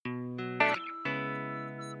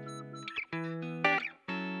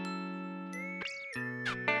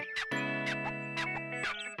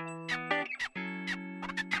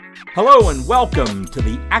Hello and welcome to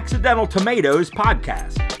the Accidental Tomatoes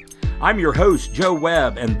podcast. I'm your host, Joe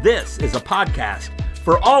Webb, and this is a podcast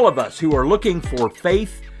for all of us who are looking for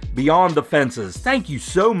faith beyond the fences. Thank you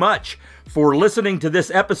so much for listening to this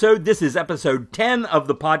episode. This is episode 10 of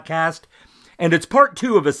the podcast, and it's part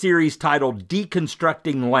 2 of a series titled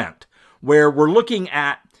Deconstructing Lent, where we're looking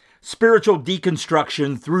at spiritual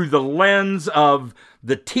deconstruction through the lens of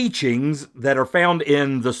the teachings that are found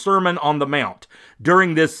in the Sermon on the Mount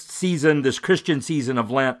during this season, this Christian season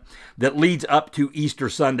of Lent that leads up to Easter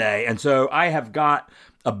Sunday. And so I have got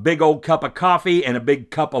a big old cup of coffee and a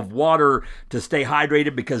big cup of water to stay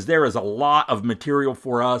hydrated because there is a lot of material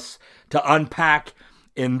for us to unpack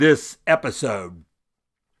in this episode.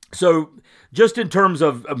 So just in terms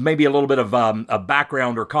of maybe a little bit of a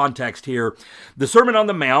background or context here, the Sermon on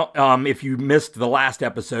the Mount, if you missed the last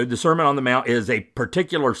episode, the Sermon on the Mount is a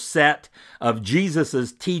particular set of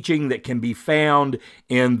Jesus's teaching that can be found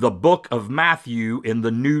in the book of Matthew in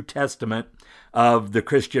the New Testament of the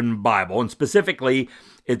Christian Bible. And specifically,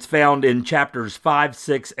 it's found in chapters 5,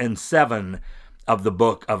 6, and 7 of the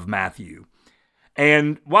book of Matthew.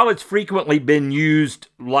 And while it's frequently been used,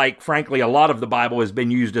 like frankly a lot of the Bible has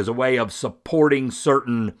been used as a way of supporting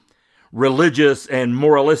certain religious and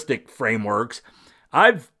moralistic frameworks,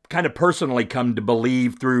 I've kind of personally come to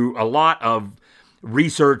believe through a lot of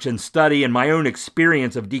research and study and my own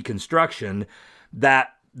experience of deconstruction that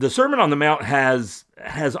the Sermon on the Mount has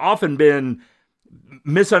often been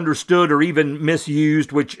misunderstood or even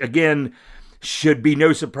misused, which again should be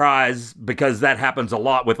no surprise because that happens a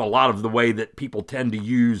lot with a lot of the way that people tend to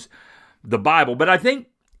use the Bible. But I think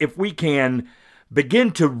if we can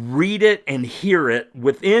begin to read it and hear it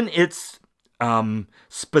within its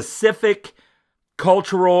specific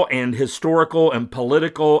cultural and historical and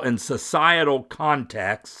political and societal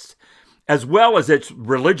contexts, as well as its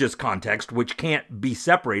religious context, which can't be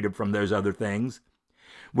separated from those other things,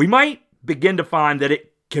 we might begin to find that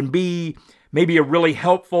it can be maybe a really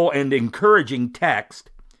helpful and encouraging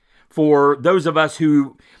text for those of us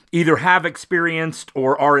who either have experienced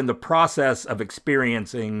or are in the process of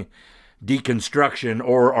experiencing deconstruction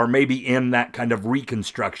or are maybe in that kind of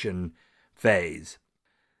reconstruction phase.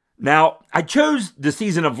 Now, I chose the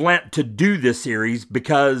season of Lent to do this series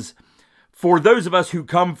because for those of us who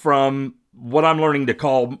come from what I'm learning to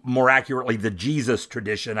call more accurately the Jesus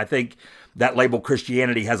tradition, I think that label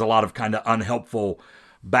Christianity has a lot of kind of unhelpful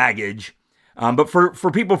baggage. But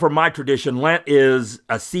for people from my tradition, Lent is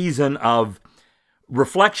a season of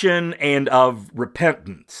reflection and of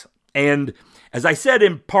repentance. And as I said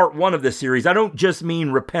in part 1 of this series, I don't just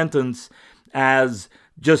mean repentance as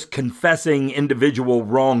just confessing individual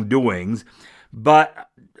wrongdoings, but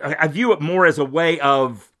I view it more as a way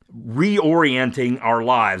of reorienting our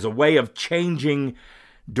lives, a way of changing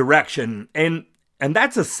direction. And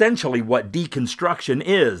that's essentially what deconstruction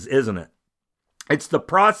is, isn't it? It's the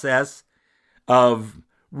process of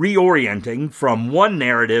reorienting from one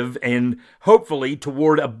narrative and hopefully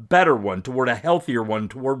toward a better one, toward a healthier one,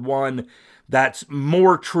 toward one that's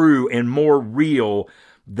more true and more real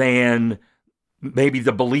than maybe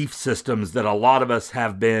the belief systems that a lot of us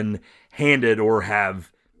have been handed or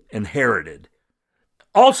have inherited.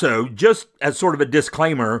 Also, just as sort of a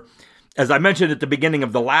disclaimer, as I mentioned at the beginning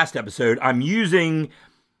of the last episode, I'm using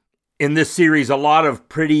in this series a lot of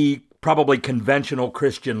probably conventional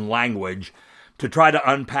Christian language to try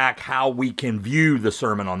to unpack how we can view the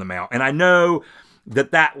Sermon on the Mount. And I know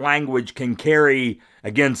that language can carry,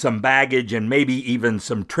 again, some baggage and maybe even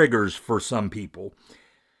some triggers for some people.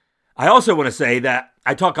 I also want to say that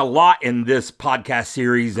I talk a lot in this podcast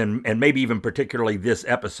series and maybe even particularly this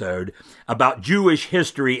episode about Jewish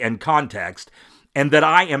history and context, and that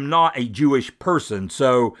I am not a Jewish person.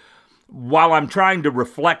 So while I'm trying to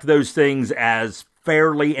reflect those things as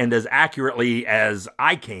fairly and as accurately as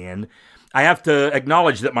I can, I have to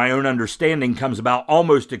acknowledge that my own understanding comes about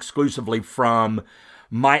almost exclusively from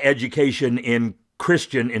my education in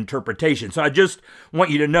Christian interpretation. So I just want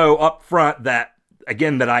you to know up front that,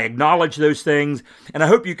 again, that I acknowledge those things, and I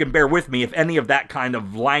hope you can bear with me if any of that kind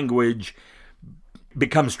of language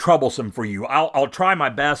becomes troublesome for you. I'll try my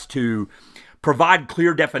best to provide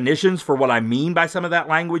clear definitions for what I mean by some of that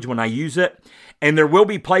language when I use it, and there will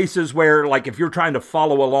be places where, like if you're trying to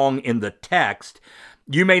follow along in the text,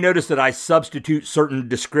 you may notice that I substitute certain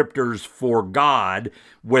descriptors for God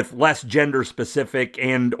with less gender-specific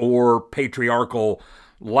and or patriarchal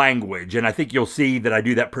language, and I think you'll see that I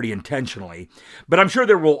do that pretty intentionally. But I'm sure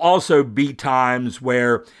there will also be times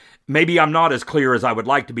where maybe I'm not as clear as I would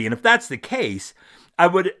like to be. And if that's the case, I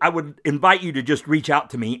would invite you to just reach out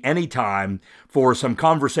to me anytime for some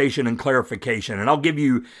conversation and clarification. And I'll give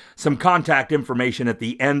you some contact information at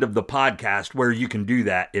the end of the podcast where you can do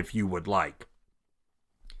that if you would like.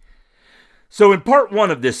 So in part 1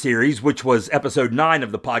 of this series, which was episode 9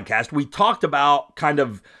 of the podcast, we talked about kind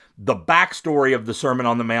of the backstory of the Sermon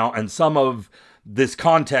on the Mount and some of this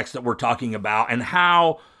context that we're talking about, and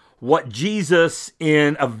how what Jesus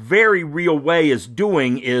in a very real way is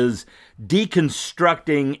doing is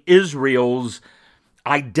deconstructing Israel's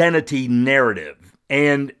identity narrative.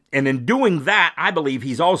 And in doing that, I believe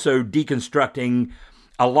he's also deconstructing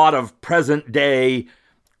a lot of present day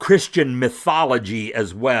Christian mythology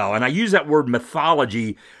as well. And I use that word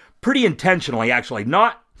mythology pretty intentionally, actually,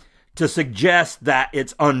 not to suggest that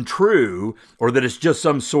it's untrue or that it's just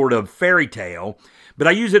some sort of fairy tale, but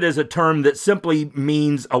I use it as a term that simply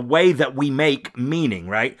means a way that we make meaning,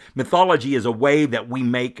 right? Mythology is a way that we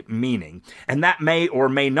make meaning. And that may or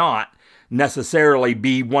may not necessarily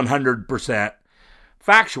be 100%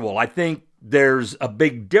 factual. I think there's a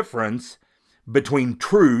big difference between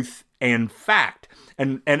truth and fact.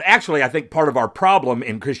 And actually, I think part of our problem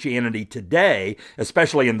in Christianity today,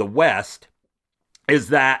 especially in the West, is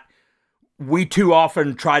that we too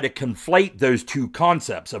often try to conflate those two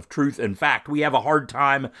concepts of truth and fact. We have a hard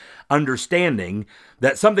time understanding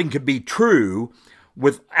that something could be true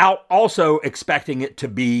without also expecting it to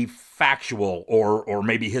be factual or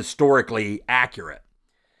maybe historically accurate.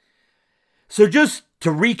 So just to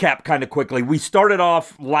recap kind of quickly, we started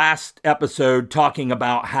off last episode talking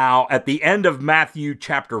about how at the end of Matthew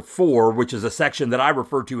chapter 4, which is a section that I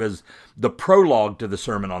refer to as the prologue to the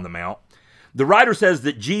Sermon on the Mount, the writer says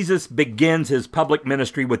that Jesus begins his public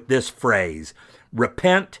ministry with this phrase,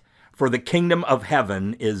 "Repent, for the kingdom of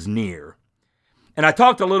heaven is near." And I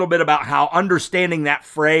talked a little bit about how understanding that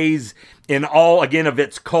phrase in all, again, of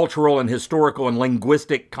its cultural and historical and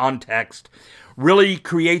linguistic context really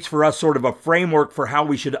creates for us sort of a framework for how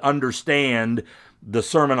we should understand the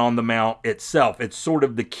Sermon on the Mount itself. It's sort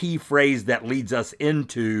of the key phrase that leads us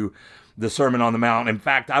into the Sermon on the Mount. In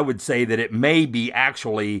fact, I would say that it may be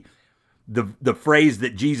actually the phrase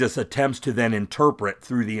that Jesus attempts to then interpret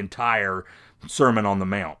through the entire Sermon on the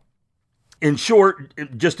Mount. In short,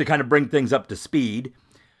 just to kind of bring things up to speed,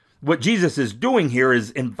 what Jesus is doing here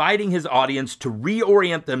is inviting his audience to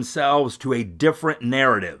reorient themselves to a different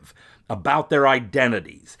narrative about their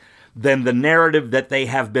identities than the narrative that they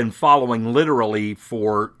have been following literally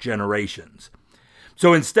for generations.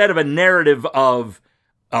 So instead of a narrative of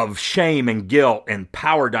shame and guilt and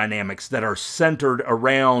power dynamics that are centered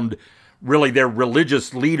around really their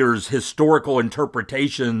religious leaders' historical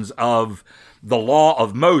interpretations of the law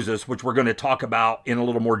of Moses, which we're going to talk about in a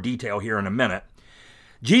little more detail here in a minute,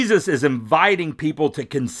 Jesus is inviting people to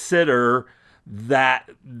consider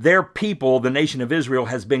that their people, the nation of Israel,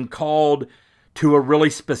 has been called to a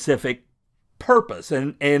really specific purpose.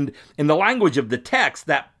 And in the language of the text,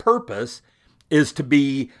 that purpose is to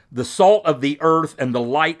be the salt of the earth and the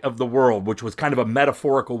light of the world, which was kind of a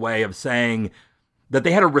metaphorical way of saying that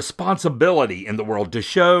they had a responsibility in the world to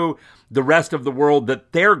show the rest of the world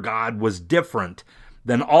that their God was different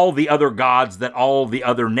than all the other gods that all the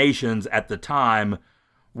other nations at the time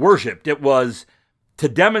worshipped. It was to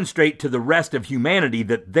demonstrate to the rest of humanity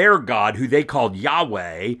that their God, who they called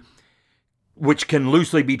Yahweh, which can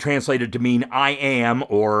loosely be translated to mean I am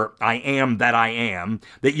or I am that I am,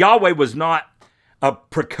 that Yahweh was not a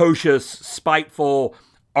precocious, spiteful,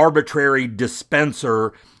 arbitrary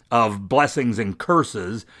dispenser of blessings and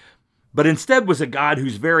curses, but instead was a God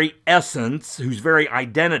whose very essence, whose very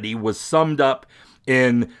identity was summed up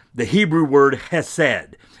in the Hebrew word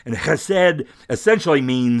hesed. And hesed essentially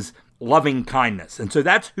means loving kindness. And so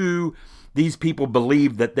that's who these people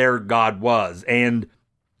believed that their God was. And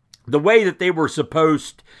the way that they were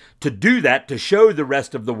supposed to do that, to show the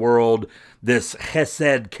rest of the world this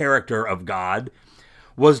hesed character of God,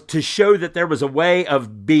 was to show that there was a way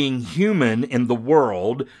of being human in the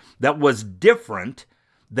world that was different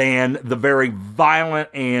than the very violent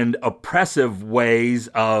and oppressive ways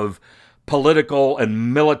of political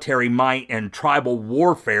and military might and tribal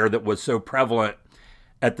warfare that was so prevalent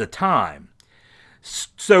at the time.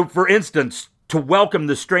 So, for instance, to welcome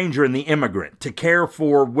the stranger and the immigrant, to care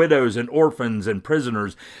for widows and orphans and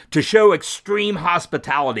prisoners, to show extreme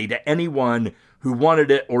hospitality to anyone who wanted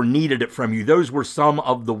it or needed it from you. Those were some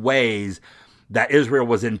of the ways that Israel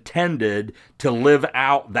was intended to live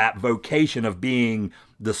out that vocation of being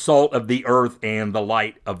the salt of the earth and the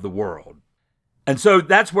light of the world. And so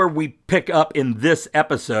that's where we pick up in this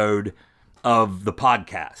episode of the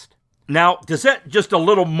podcast. Now, to set just a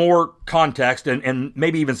little more context, and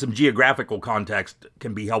maybe even some geographical context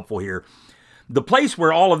can be helpful here, the place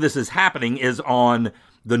where all of this is happening is on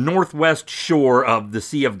the northwest shore of the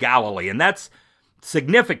Sea of Galilee, and that's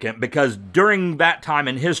significant because during that time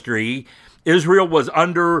in history, Israel was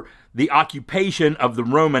under the occupation of the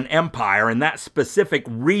Roman Empire, and that specific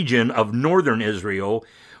region of northern Israel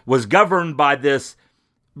was governed by this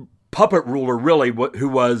puppet ruler, really,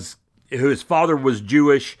 whose father was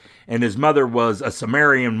Jewish and his mother was a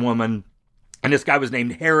Samaritan woman, and this guy was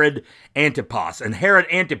named Herod Antipas. And Herod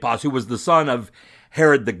Antipas, who was the son of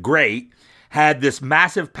Herod the Great, had this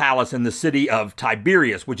massive palace in the city of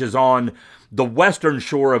Tiberias, which is on the western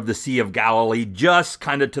shore of the Sea of Galilee, just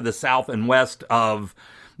kind of to the south and west of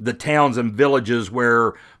the towns and villages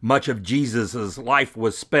where much of Jesus's life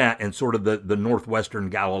was spent in sort of the northwestern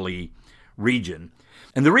Galilee region.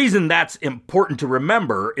 And the reason that's important to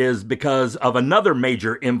remember is because of another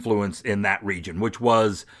major influence in that region, which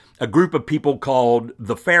was a group of people called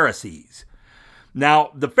the Pharisees.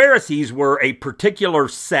 Now, the Pharisees were a particular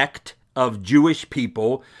sect of Jewish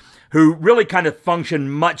people who really kind of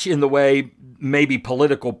functioned much in the way maybe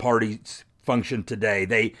political parties function today.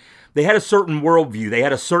 They had a certain worldview. They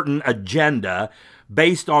had a certain agenda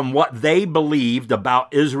based on what they believed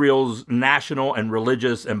about Israel's national and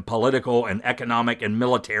religious and political and economic and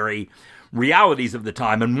military realities of the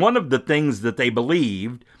time. And one of the things that they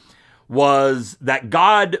believed was that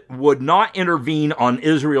God would not intervene on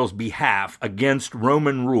Israel's behalf against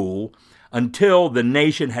Roman rule until the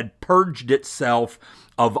nation had purged itself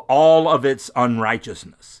of all of its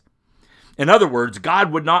unrighteousness. In other words,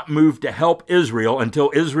 God would not move to help Israel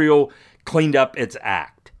until Israel cleaned up its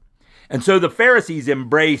act. And so the Pharisees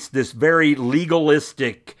embraced this very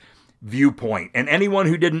legalistic viewpoint, and anyone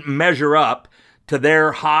who didn't measure up to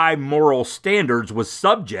their high moral standards was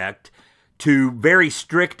subject to very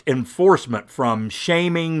strict enforcement, from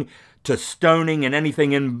shaming to stoning and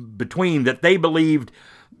anything in between, that they believed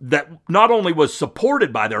that not only was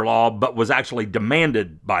supported by their law, but was actually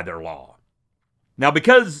demanded by their law. Now,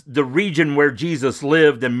 because the region where Jesus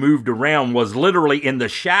lived and moved around was literally in the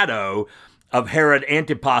shadow of Herod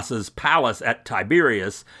Antipas's palace at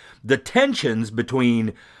Tiberias, the tensions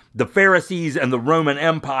between the Pharisees and the Roman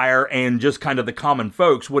Empire and just kind of the common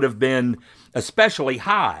folks would have been especially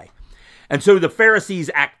high. And so the Pharisees'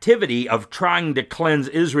 activity of trying to cleanse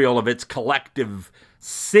Israel of its collective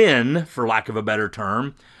sin, for lack of a better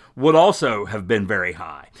term, would also have been very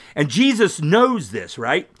high. And Jesus knows this,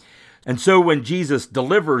 right? And so when Jesus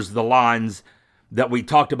delivers the lines that we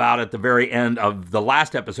talked about at the very end of the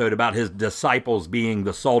last episode about his disciples being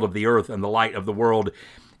the salt of the earth and the light of the world,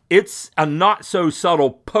 it's a not so subtle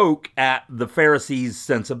poke at the Pharisees'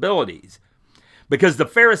 sensibilities. Because the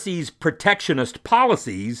Pharisees' protectionist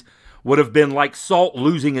policies would have been like salt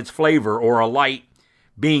losing its flavor or a light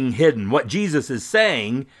being hidden. What Jesus is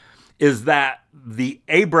saying is that the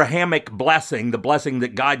Abrahamic blessing, the blessing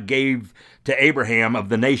that God gave to Abraham of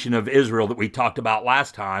the nation of Israel that we talked about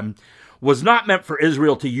last time, was not meant for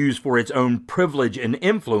Israel to use for its own privilege and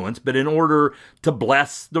influence, but in order to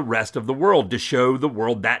bless the rest of the world, to show the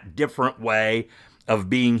world that different way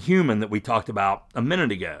of being human that we talked about a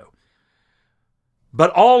minute ago.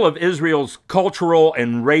 But all of Israel's cultural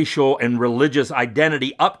and racial and religious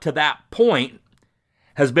identity up to that point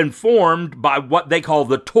has been formed by what they call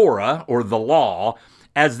the Torah, or the law,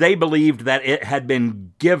 as they believed that it had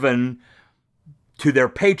been given to their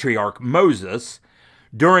patriarch Moses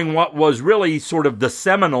during what was really sort of the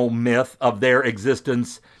seminal myth of their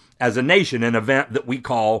existence as a nation, an event that we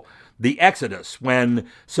call the Exodus, when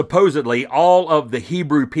supposedly all of the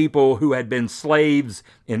Hebrew people who had been slaves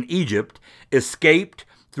in Egypt escaped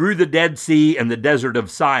through the Dead Sea and the desert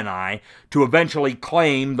of Sinai to eventually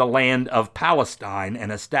claim the land of Palestine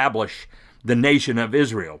and establish the nation of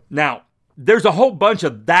Israel. Now, there's a whole bunch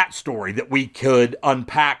of that story that we could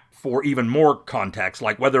unpack for even more context,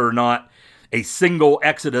 like whether or not a single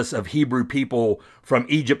exodus of Hebrew people from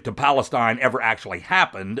Egypt to Palestine ever actually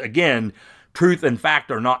happened. Again, truth and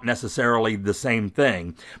fact are not necessarily the same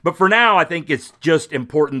thing. But for now, I think it's just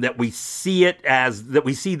important that we see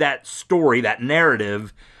that story, that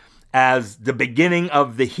narrative, as the beginning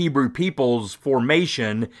of the Hebrew people's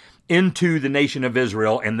formation into the nation of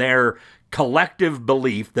Israel and their collective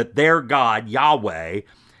belief that their God, Yahweh,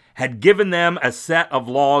 had given them a set of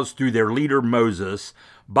laws through their leader Moses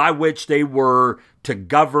by which they were to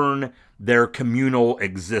govern their communal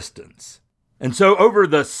existence. And so over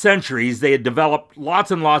the centuries, they had developed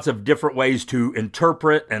lots and lots of different ways to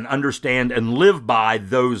interpret and understand and live by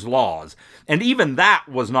those laws. And even that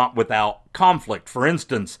was not without conflict. For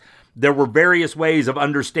instance, there were various ways of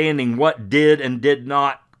understanding what did and did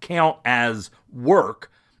not count as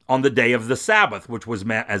work on the day of the Sabbath, which was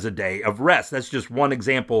meant as a day of rest. That's just one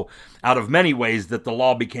example out of many ways that the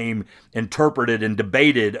law became interpreted and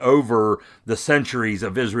debated over the centuries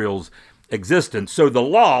of Israel's existence. So the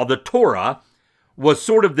law, the Torah, was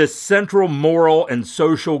sort of this central moral and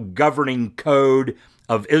social governing code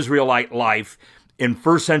of Israelite life in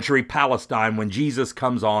first century Palestine when Jesus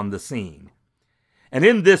comes on the scene. And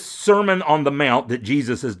in this Sermon on the Mount that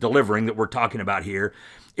Jesus is delivering, that we're talking about here,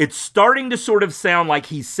 it's starting to sort of sound like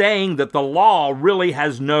he's saying that the law really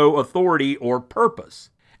has no authority or purpose.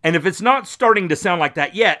 And if it's not starting to sound like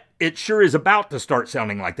that yet, it sure is about to start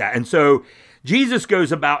sounding like that. And so Jesus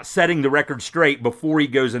goes about setting the record straight before he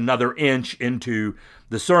goes another inch into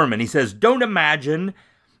the sermon. He says, "Don't imagine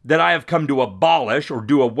that I have come to abolish or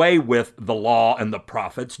do away with the law and the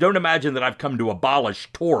prophets. Don't imagine that I've come to abolish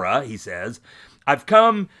Torah," he says. "I've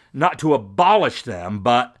come not to abolish them,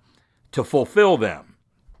 but to fulfill them."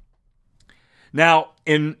 Now,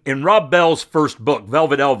 in Rob Bell's first book,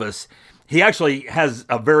 Velvet Elvis, he actually has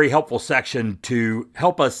a very helpful section to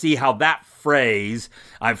help us see how that phrase,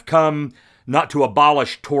 "I've come not to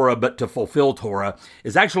abolish Torah, but to fulfill Torah,"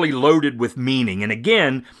 is actually loaded with meaning. And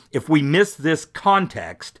again, if we miss this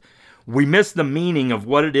context, we miss the meaning of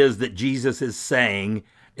what it is that Jesus is saying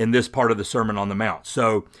in this part of the Sermon on the Mount.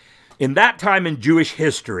 So, in that time in Jewish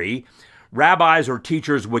history, rabbis or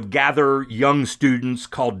teachers would gather young students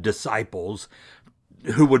called disciples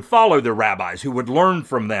who would follow their rabbis, who would learn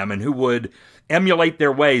from them, and who would emulate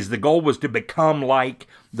their ways. The goal was to become like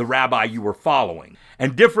the rabbi you were following.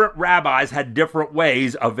 And different rabbis had different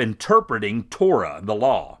ways of interpreting Torah, the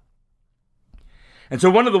law. And so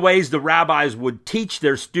one of the ways the rabbis would teach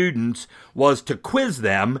their students was to quiz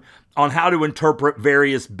them on how to interpret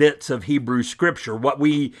various bits of Hebrew scripture, what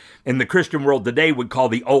we in the Christian world today would call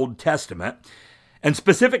the Old Testament, and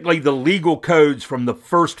specifically the legal codes from the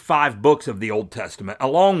first 5 books of the Old Testament,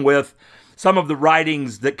 along with some of the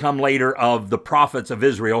writings that come later of the prophets of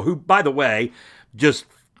Israel, who, by the way, just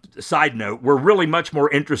side note, were really much more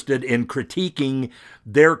interested in critiquing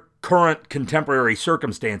their current contemporary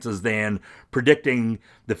circumstances than predicting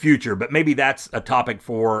the future. But maybe that's a topic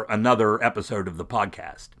for another episode of the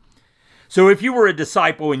podcast. So if you were a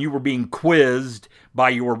disciple and you were being quizzed by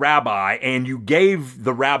your rabbi and you gave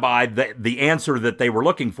the rabbi the answer that they were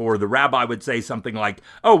looking for, the rabbi would say something like,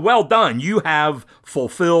 "Oh, well done, you have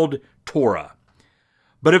fulfilled Torah."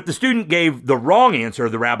 But if the student gave the wrong answer,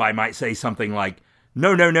 the rabbi might say something like,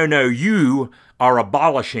 "No, you are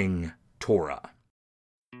abolishing Torah."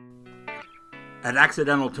 At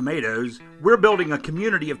Accidental Tomatoes, we're building a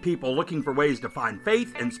community of people looking for ways to find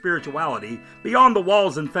faith and spirituality beyond the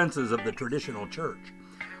walls and fences of the traditional church.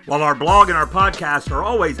 While our blog and our podcast are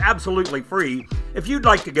always absolutely free, if you'd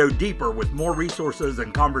like to go deeper with more resources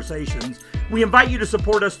and conversations, we invite you to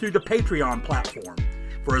support us through the Patreon platform.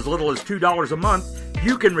 For as little as $2 a month,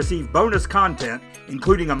 you can receive bonus content,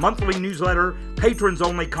 including a monthly newsletter,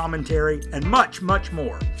 patrons-only commentary, and much, much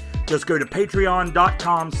more. Just go to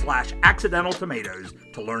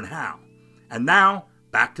patreon.com/accidentaltomatoes to learn how. And now,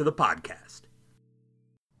 back to the podcast.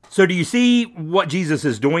 So do you see what Jesus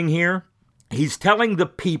is doing here? He's telling the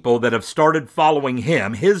people that have started following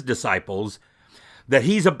him, his disciples, that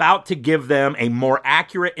he's about to give them a more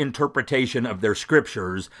accurate interpretation of their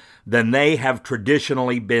scriptures than they have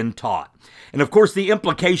traditionally been taught. And of course, the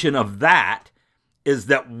implication of that is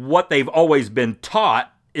that what they've always been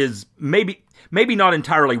taught is maybe not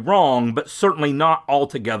entirely wrong, but certainly not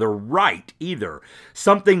altogether right either.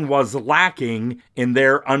 Something was lacking in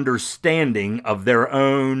their understanding of their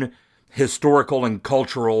own historical and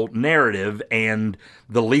cultural narrative and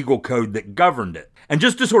the legal code that governed it. And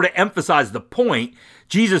just to sort of emphasize the point,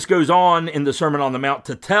 Jesus goes on in the Sermon on the Mount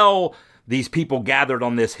to tell these people gathered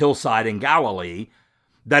on this hillside in Galilee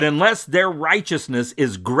that unless their righteousness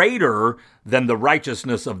is greater than the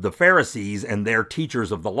righteousness of the Pharisees and their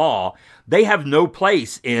teachers of the law, they have no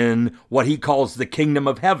place in what he calls the kingdom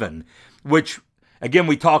of heaven, which, again,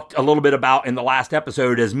 we talked a little bit about in the last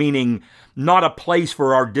episode as meaning not a place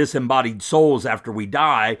for our disembodied souls after we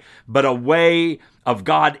die, but a way of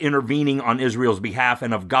God intervening on Israel's behalf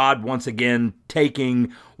and of God once again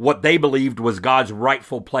taking what they believed was God's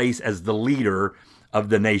rightful place as the leader of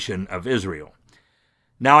the nation of Israel.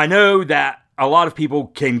 Now, I know that a lot of people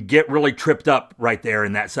can get really tripped up right there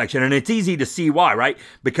in that section, and it's easy to see why, right?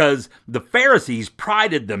 Because the Pharisees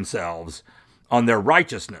prided themselves on their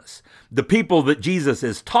righteousness. The people that Jesus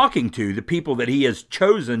is talking to, the people that he has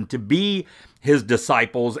chosen to be his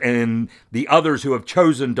disciples and the others who have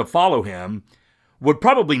chosen to follow him, would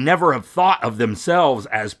probably never have thought of themselves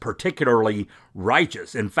as particularly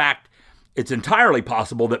righteous. In fact, it's entirely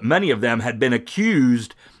possible that many of them had been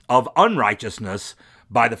accused of unrighteousness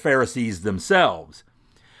by the Pharisees themselves.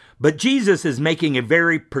 But Jesus is making a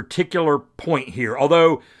very particular point here,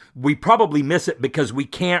 although we probably miss it because we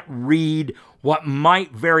can't read what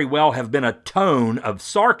might very well have been a tone of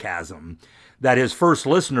sarcasm that his first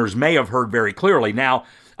listeners may have heard very clearly. Now,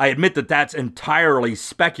 I admit that that's entirely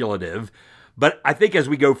speculative, but I think as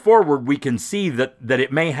we go forward, we can see that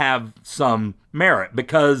it may have some merit,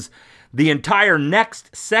 because the entire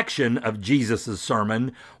next section of Jesus'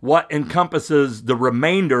 sermon, what encompasses the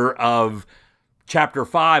remainder of chapter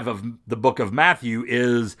 5 of the book of Matthew,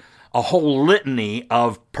 is a whole litany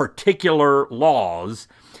of particular laws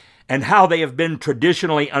and how they have been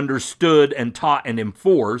traditionally understood and taught and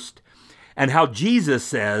enforced, and how Jesus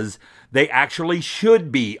says they actually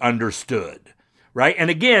should be understood, right? And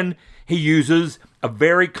again, he uses a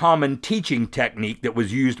very common teaching technique that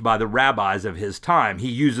was used by the rabbis of his time. He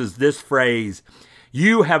uses this phrase,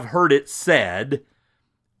 "You have heard it said,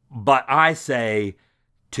 but I say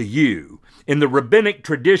to you." In the rabbinic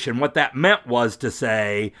tradition, what that meant was to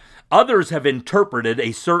say, others have interpreted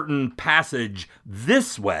a certain passage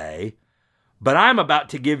this way, but I'm about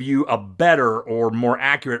to give you a better or more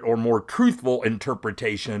accurate or more truthful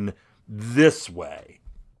interpretation this way.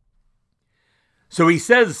 So he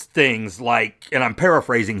says things like, and I'm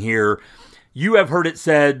paraphrasing here, "You have heard it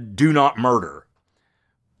said, do not murder.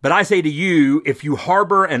 But I say to you, if you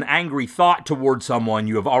harbor an angry thought toward someone,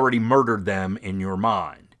 you have already murdered them in your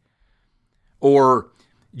mind." Or,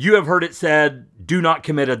 "You have heard it said, do not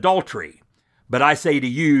commit adultery. But I say to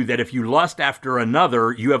you that if you lust after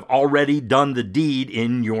another, you have already done the deed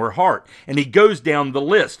in your heart." And he goes down the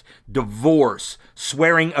list: divorce,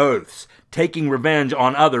 swearing oaths, taking revenge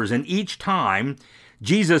on others. And each time,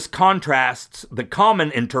 Jesus contrasts the common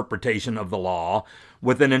interpretation of the law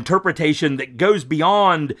with an interpretation that goes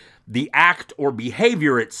beyond the act or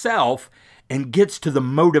behavior itself and gets to the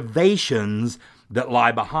motivations that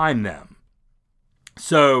lie behind them.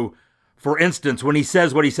 So, for instance, when he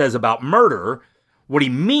says what he says about murder, what he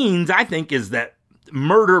means, I think, is that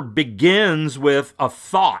murder begins with a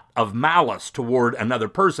thought of malice toward another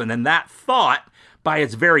person. And that thought, by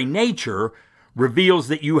its very nature, reveals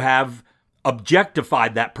that you have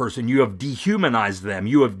objectified that person. You have dehumanized them.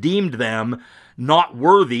 You have deemed them not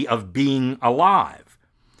worthy of being alive.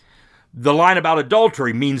 The line about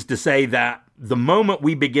adultery means to say that the moment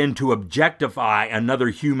we begin to objectify another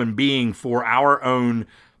human being for our own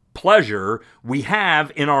pleasure, we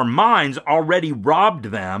have in our minds already robbed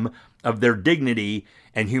them of their dignity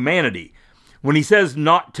and humanity. When he says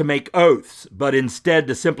not to make oaths, but instead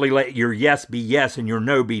to simply let your yes be yes and your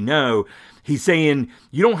no be no, he's saying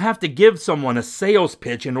you don't have to give someone a sales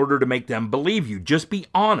pitch in order to make them believe you. Just be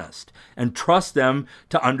honest and trust them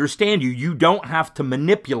to understand you. You don't have to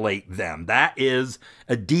manipulate them. That is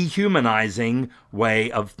a dehumanizing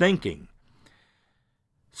way of thinking.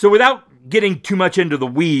 So without getting too much into the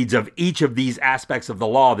weeds of each of these aspects of the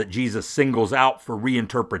law that Jesus singles out for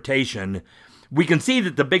reinterpretation, we can see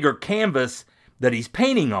that the bigger canvas that he's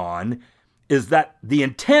painting on is that the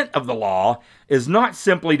intent of the law is not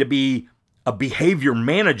simply to be a behavior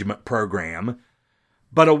management program,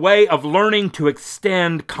 but a way of learning to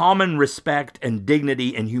extend common respect and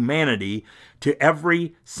dignity and humanity to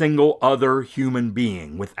every single other human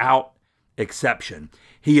being without exception.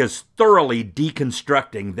 He is thoroughly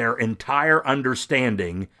deconstructing their entire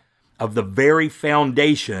understanding of the very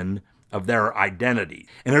foundation of their identity.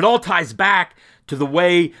 And it all ties back to the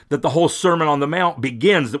way that the whole Sermon on the Mount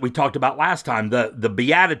begins that we talked about last time, the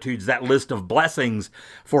Beatitudes, that list of blessings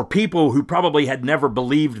for people who probably had never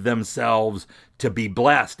believed themselves to be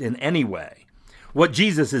blessed in any way. What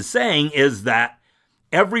Jesus is saying is that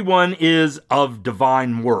everyone is of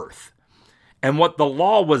divine worth. And what the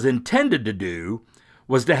law was intended to do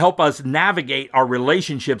was to help us navigate our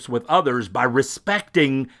relationships with others by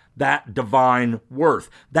respecting that divine worth.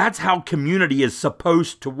 That's how community is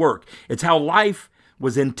supposed to work. It's how life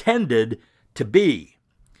was intended to be.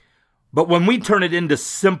 But when we turn it into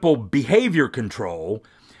simple behavior control,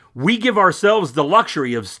 we give ourselves the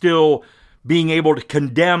luxury of still being able to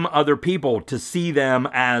condemn other people, to see them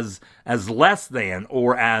as less than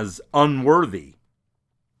or as unworthy.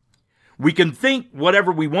 We can think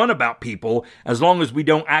whatever we want about people as long as we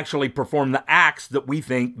don't actually perform the acts that we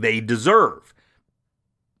think they deserve.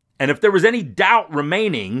 And if there was any doubt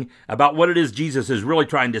remaining about what it is Jesus is really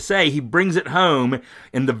trying to say, he brings it home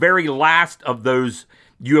in the very last of those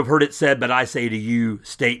 "you have heard it said, but I say to you"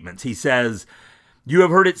 statements. He says, "You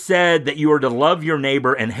have heard it said that you are to love your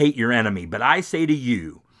neighbor and hate your enemy. But I say to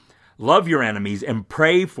you, love your enemies and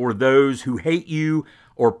pray for those who hate you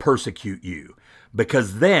or persecute you,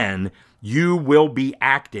 because then you will be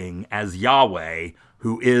acting as Yahweh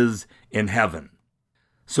who is in heaven.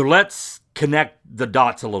 So let's connect the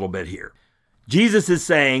dots a little bit here. Jesus is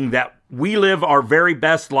saying that we live our very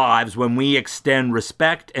best lives when we extend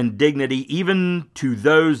respect and dignity even to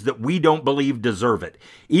those that we don't believe deserve it,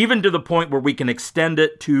 even to the point where we can extend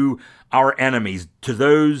it to our enemies, to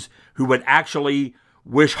those who would actually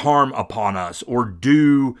wish harm upon us or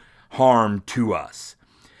do harm to us.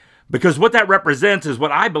 Because what that represents is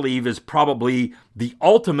what I believe is probably the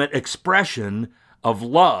ultimate expression of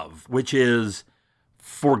love, which is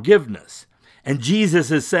forgiveness. And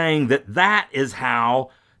Jesus is saying that that is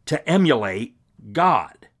how to emulate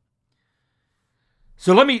God.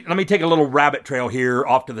 So let me take a little rabbit trail here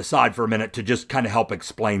off to the side for a minute to just kind of help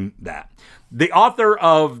explain that. The author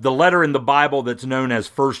of the letter in the Bible that's known as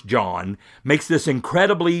 1 John makes this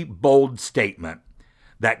incredibly bold statement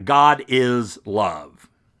that God is love.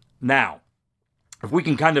 Now, if we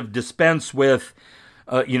can kind of dispense with,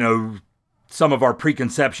 some of our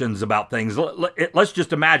preconceptions about things, let's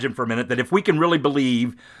just imagine for a minute that if we can really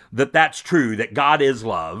believe that that's true, that God is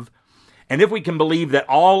love, and if we can believe that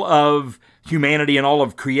all of humanity and all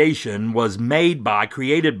of creation was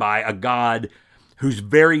created by a God whose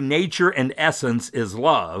very nature and essence is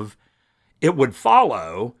love, it would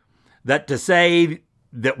follow that to say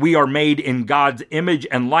that we are made in God's image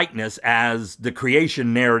and likeness, as the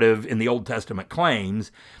creation narrative in the Old Testament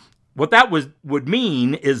claims, what that would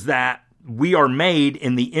mean is that we are made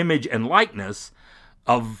in the image and likeness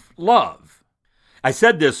of love. I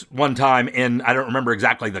said this one time, and I don't remember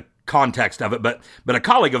exactly the context of it, but a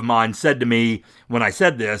colleague of mine said to me when I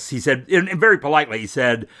said this, he said, and very politely, he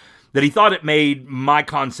said that he thought it made my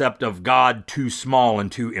concept of God too small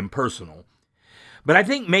and too impersonal. But I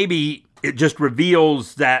think maybe it just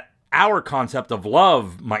reveals that our concept of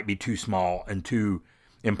love might be too small and too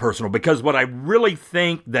impersonal, because what I really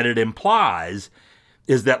think that it implies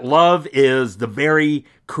is that love is the very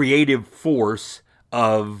creative force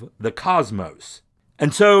of the cosmos.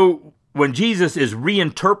 And so when Jesus is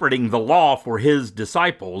reinterpreting the law for his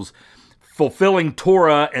disciples, fulfilling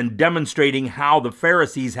Torah and demonstrating how the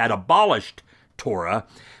Pharisees had abolished Torah,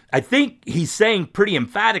 I think he's saying pretty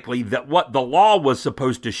emphatically that what the law was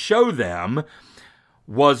supposed to show them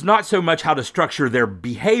was not so much how to structure their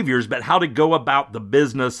behaviors, but how to go about the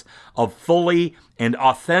business of fully and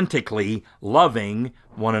authentically loving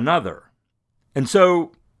one another. And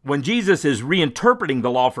so when Jesus is reinterpreting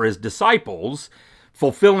the law for his disciples,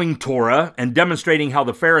 fulfilling Torah and demonstrating how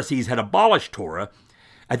the Pharisees had abolished Torah,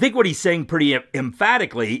 I think what he's saying pretty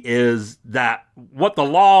emphatically is that what the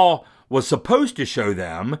law was supposed to show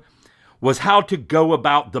them was how to go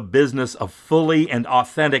about the business of fully and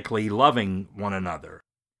authentically loving one another.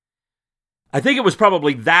 I think it was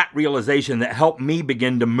probably that realization that helped me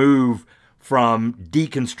begin to move from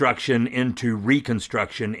deconstruction into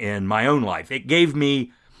reconstruction in my own life. It gave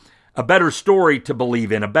me a better story to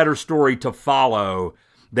believe in, a better story to follow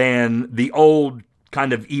than the old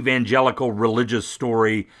kind of evangelical religious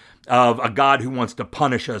story of a God who wants to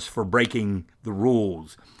punish us for breaking the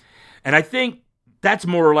rules. And I think that's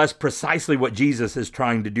more or less precisely what Jesus is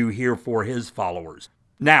trying to do here for his followers.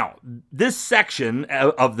 Now, this section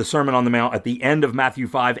of the Sermon on the Mount at the end of Matthew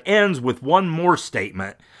 5 ends with one more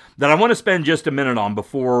statement that I want to spend just a minute on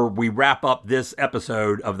before we wrap up this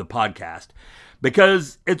episode of the podcast,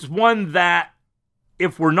 because it's one that,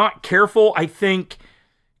 if we're not careful, I think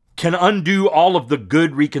can undo all of the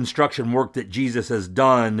good reconstruction work that Jesus has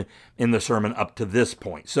done in the sermon up to this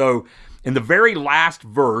point. So, in the very last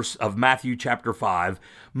verse of Matthew chapter 5,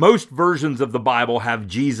 most versions of the Bible have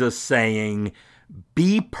Jesus saying,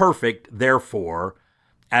 "Be perfect, therefore,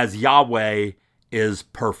 as Yahweh is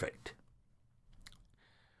perfect."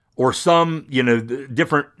 Or some,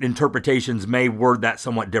 different interpretations may word that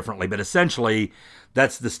somewhat differently, but essentially,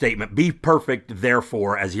 that's the statement. Be perfect,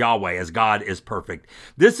 therefore, as Yahweh, as God is perfect.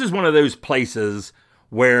 This is one of those places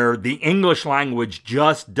where the English language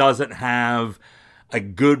just doesn't have a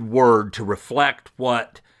good word to reflect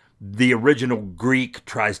what the original Greek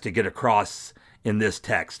tries to get across in this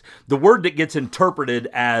text. The word that gets interpreted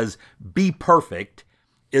as be perfect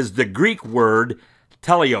is the Greek word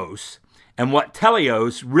teleos. And what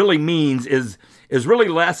teleos really means is really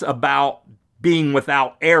less about being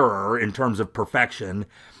without error in terms of perfection,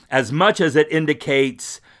 as much as it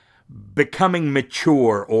indicates becoming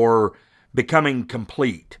mature or becoming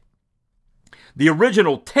complete. The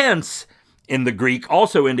original tense in the Greek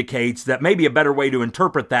also indicates that maybe a better way to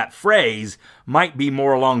interpret that phrase might be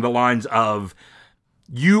more along the lines of,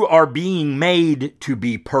 you are being made to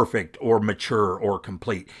be perfect or mature or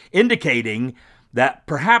complete, indicating that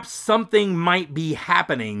perhaps something might be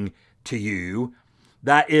happening to you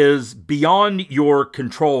that is beyond your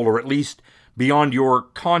control, or at least beyond your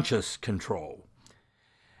conscious control.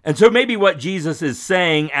 And so maybe what Jesus is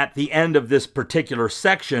saying at the end of this particular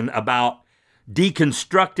section about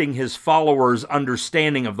deconstructing his followers'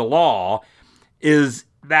 understanding of the law is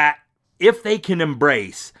that if they can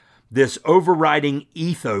embrace this overriding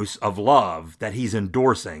ethos of love that he's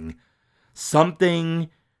endorsing, something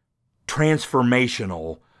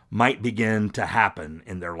transformational might begin to happen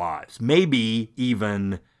in their lives. Maybe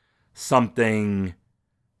even something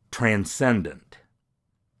transcendent.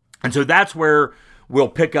 And so that's where we'll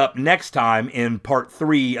pick up next time in part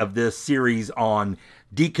 3 of this series on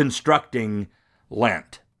deconstructing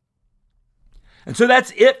Lent. And so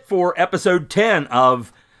that's it for episode 10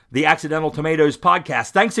 of the Accidental Tomatoes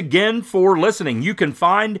podcast. Thanks again for listening. You can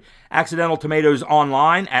find Accidental Tomatoes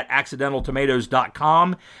online at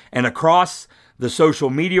accidentaltomatoes.com, and across the social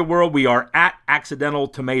media world, we are at Accidental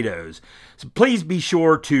Tomatoes. So please be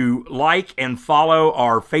sure to like and follow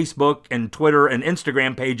our Facebook and Twitter and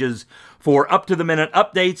Instagram pages for up-to-the-minute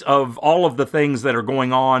updates of all of the things that are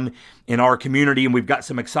going on in our community. And we've got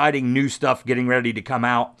some exciting new stuff getting ready to come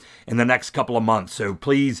out in the next couple of months. So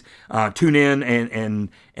please tune in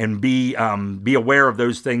and be aware of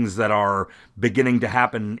those things that are beginning to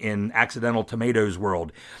happen in Accidental Tomatoes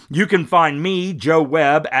world. You can find me, Joe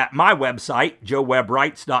Webb, at my website,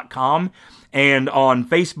 joewebwrites.com. And on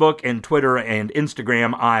Facebook and Twitter and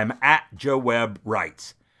Instagram, I'm at Joe Webb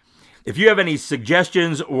Writes. If you have any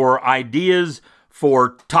suggestions or ideas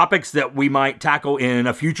for topics that we might tackle in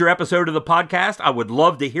a future episode of the podcast, I would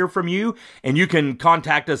love to hear from you. And you can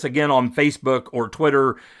contact us again on Facebook or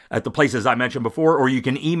Twitter at the places I mentioned before, or you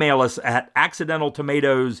can email us at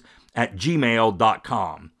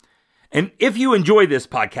accidentaltomatoes@gmail.com. And if you enjoy this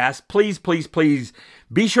podcast, please, please, please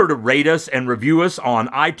be sure to rate us and review us on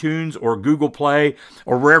iTunes or Google Play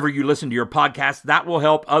or wherever you listen to your podcast. That will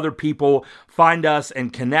help other people find us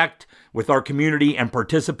and connect with our community and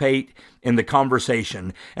participate in the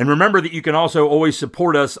conversation. And remember that you can also always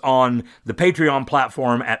support us on the Patreon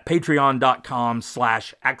platform at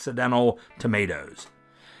patreon.com/accidentaltomatoes.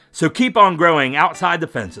 So keep on growing outside the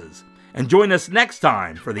fences and join us next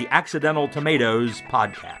time for the Accidental Tomatoes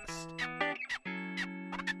podcast.